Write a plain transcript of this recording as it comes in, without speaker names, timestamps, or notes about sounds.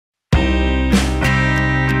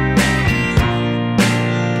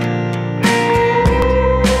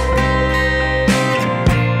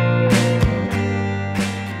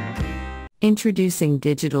Introducing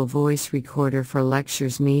Digital Voice Recorder for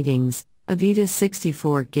Lectures Meetings, EVIDA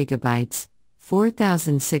 64 GB,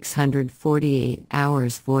 4,648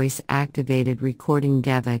 hours voice-activated recording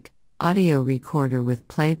DEVIC, audio recorder with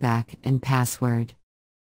playback and password.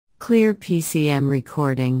 Clear PCM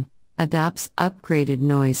recording, adopts upgraded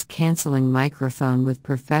noise-cancelling microphone with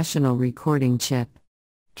professional recording chip.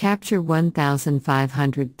 Capture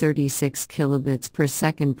 1,536 kilobits per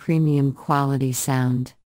second premium quality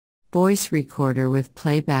sound. Voice recorder with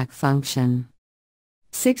playback function.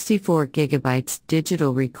 64 GB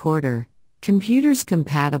digital recorder, computers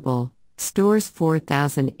compatible, stores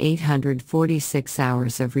 4,846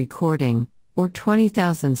 hours of recording, or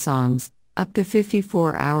 20,000 songs, up to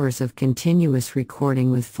 54 hours of continuous recording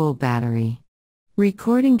with full battery.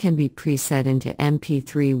 Recording can be preset into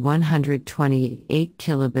MP3 128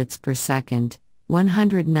 kilobits per second,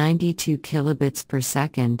 192 kilobits per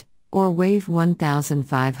second, or WAV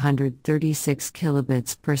 1536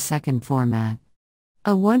 kilobits per second format.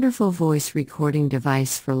 A wonderful voice recording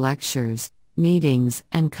device for lectures, meetings,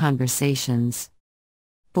 and conversations.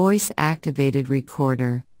 Voice-activated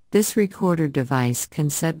recorder. This recorder device can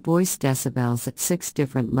set voice decibels at 6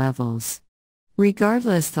 different levels.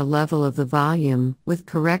 Regardless the level of the volume, with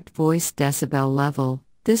correct voice decibel level,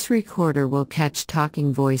 this recorder will catch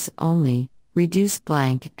talking voice only, reduce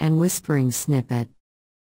blank and whispering snippet.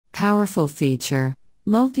 Powerful feature,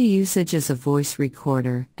 multi-usage as a voice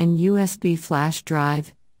recorder and USB flash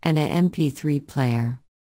drive, and a MP3 player.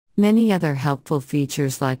 Many other helpful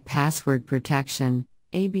features like password protection,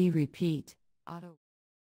 AB repeat, auto.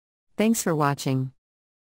 Thanks for watching.